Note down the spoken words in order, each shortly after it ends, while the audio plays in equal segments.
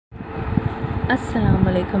Assalamu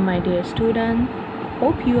alaikum, my dear student.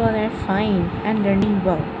 Hope you all are fine and learning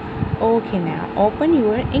well. Okay, now open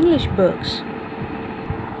your English books.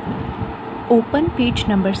 Open page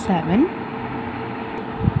number 7.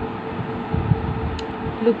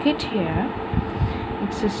 Look at here.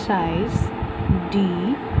 Exercise D,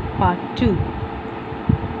 part 2.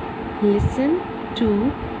 Listen to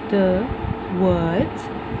the words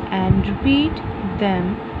and repeat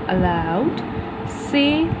them aloud. Say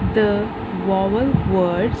the vowel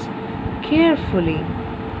words carefully.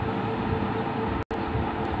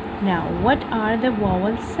 Now, what are the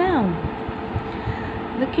vowel sounds?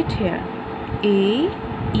 Look at here. A,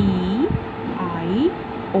 E, I,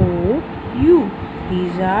 O, U.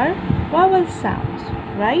 These are vowel sounds,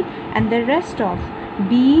 right? And the rest of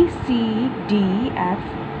B, C, D, F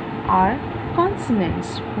are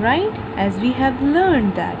consonants, right? As we have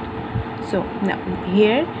learned that. So now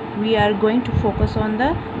here we are going to focus on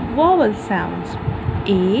the vowel sounds.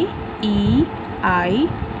 A, E, I,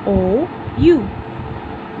 O, U.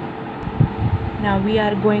 Now we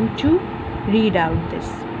are going to read out this.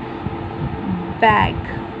 Bag.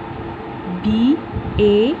 B,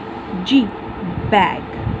 A, G. Bag.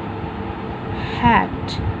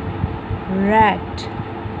 Hat. Rat.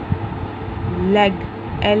 Leg.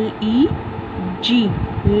 L-E-G.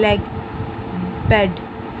 Leg. Bed.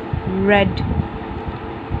 Red.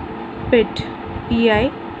 Pit.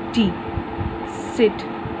 P-I-T. Sit.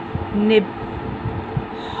 Nib.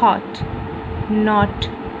 Hot. Knot.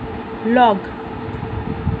 Log.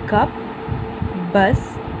 Cup. Bus.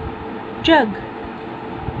 Jug.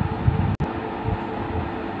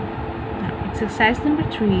 Now, exercise number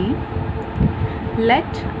 3.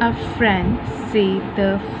 Let a friend say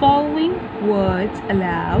the following words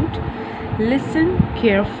aloud. Listen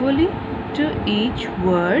carefully to each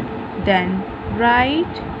word, then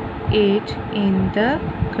write it in the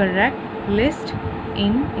correct list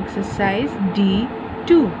in exercise D2.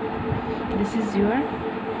 This is your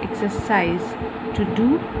exercise to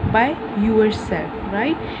do by yourself,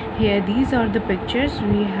 right? Here these are the pictures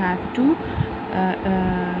we have to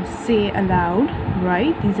say aloud,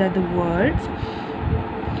 right? These are the words,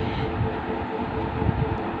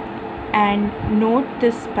 and note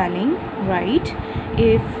the spelling, right?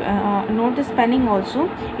 If note the spelling also.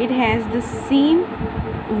 It has the same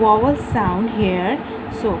vowel sound here,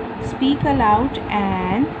 so speak aloud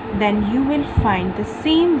and then you will find the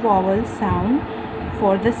same vowel sound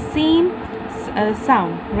for the same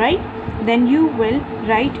sound, right? Then you will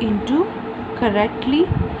write into correctly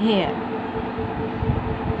here.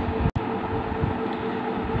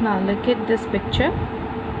 Now look at this picture.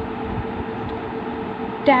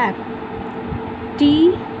 Tap.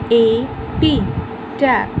 T-A-P.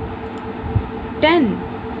 Tap. 10.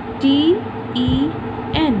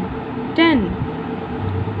 T-E-N. 10.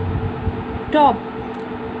 Top.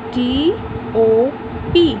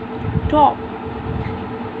 T-O-P. Top.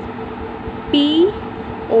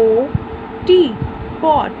 P-O-T.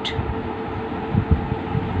 Pot.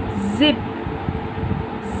 Zip.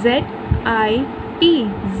 Z-I-P.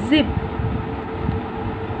 Zip.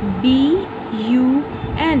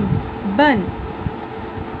 B-U-N. Bun.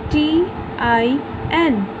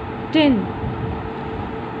 T-I-N. Tin.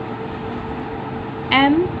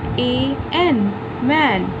 M-A-N.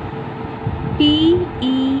 Man.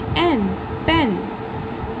 P-E-N. Pen.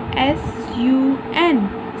 S-U-N.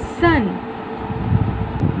 Sun.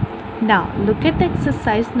 Now look at the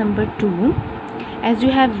exercise number 2. As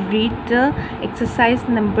you have read the exercise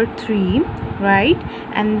number 3, right?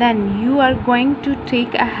 And then you are going to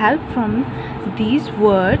take a help from these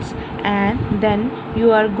words and then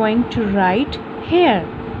you are going to write here,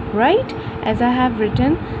 right? As I have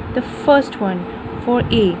written the first one for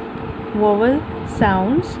A, vowel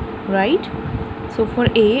sounds, right? So for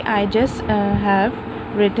A I just have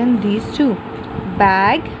written these two: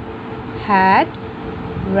 bag, hat,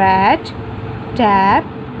 rat, tap,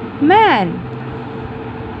 man.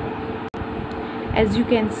 As you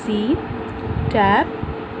can see, tap,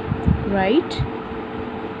 right,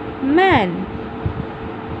 man.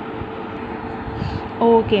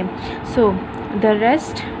 Okay, so the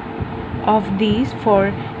rest of these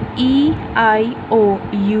for E, I, O,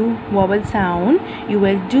 U vowel sound, you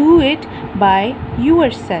will do it by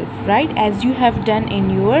yourself, right? As you have done in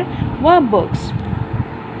your workbooks.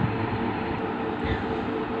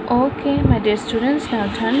 Okay, my dear students, now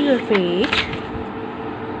turn your page.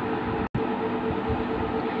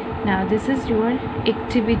 Now this is your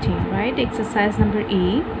activity, right? Exercise number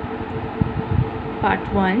E,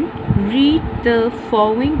 part 1. Read the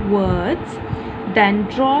following words, then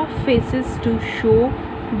draw faces to show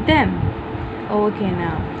them. Okay,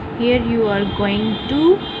 now here you are going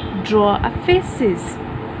to draw a faces.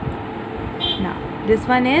 Now this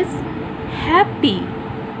one is happy,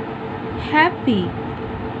 happy,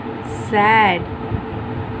 sad,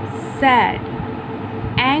 sad,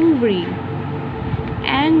 angry,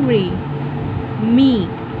 angry, me,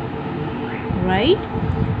 right?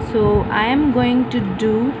 So I am going to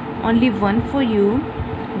do only one for you,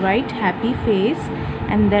 right? Happy face,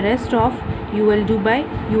 and the rest of you will do by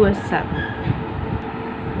yourself.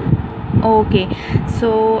 Okay,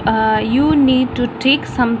 so you need to take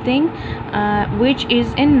something which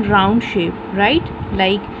is in round shape, right?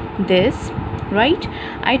 Like this, right?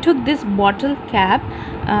 I took this bottle cap.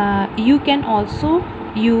 You can also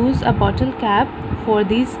use a bottle cap for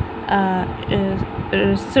this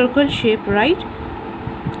circle shape, right?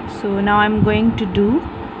 So now I'm going to do,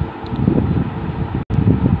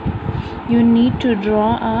 you need to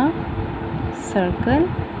draw a circle,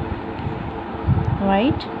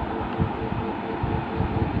 right?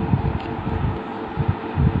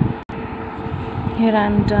 Here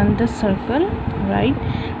I'm done the circle, right?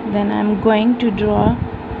 Then I'm going to draw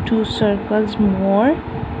 2 circles more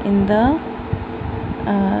in the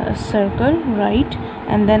circle, right?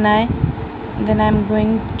 And then I'm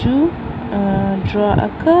going to draw a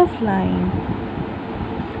curved line.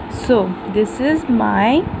 So this is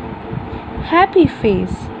my happy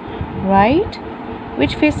face, right?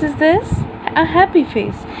 Which face is this? A happy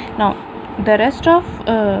face. Now the rest of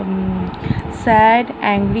sad,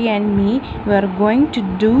 angry, and me, you are going to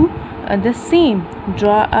do the same.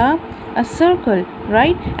 Draw a circle,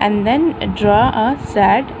 right? And then draw a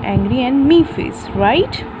sad, angry, and me face,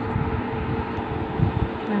 right?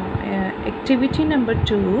 Now activity number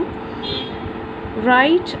 2,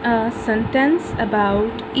 write a sentence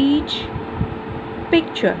about each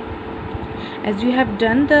picture. As you have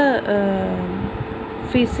done the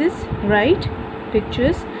faces, right,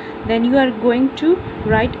 pictures, then you are going to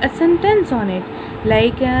write a sentence on it,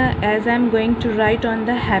 like as I'm going to write on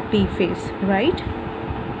the happy face, right?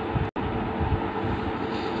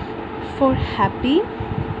 For happy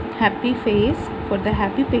face, for the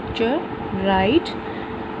happy picture, right,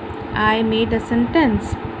 I made a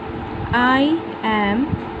sentence, I am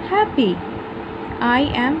happy, I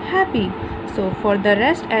am happy. So for the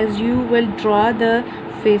rest, as you will draw the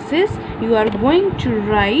faces, you are going to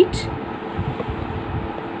write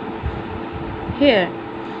here,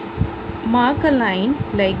 mark a line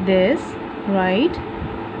like this, right?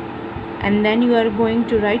 And then you are going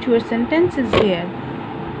to write your sentences here,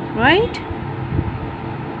 right?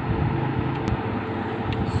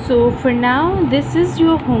 So for now, this is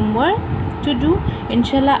your homework to do.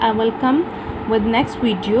 Inshallah, I will come with next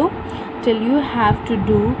video. Till you have to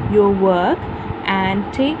do your work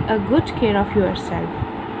and take a good care of yourself.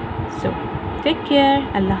 So take care.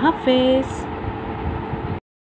 Allah Hafiz.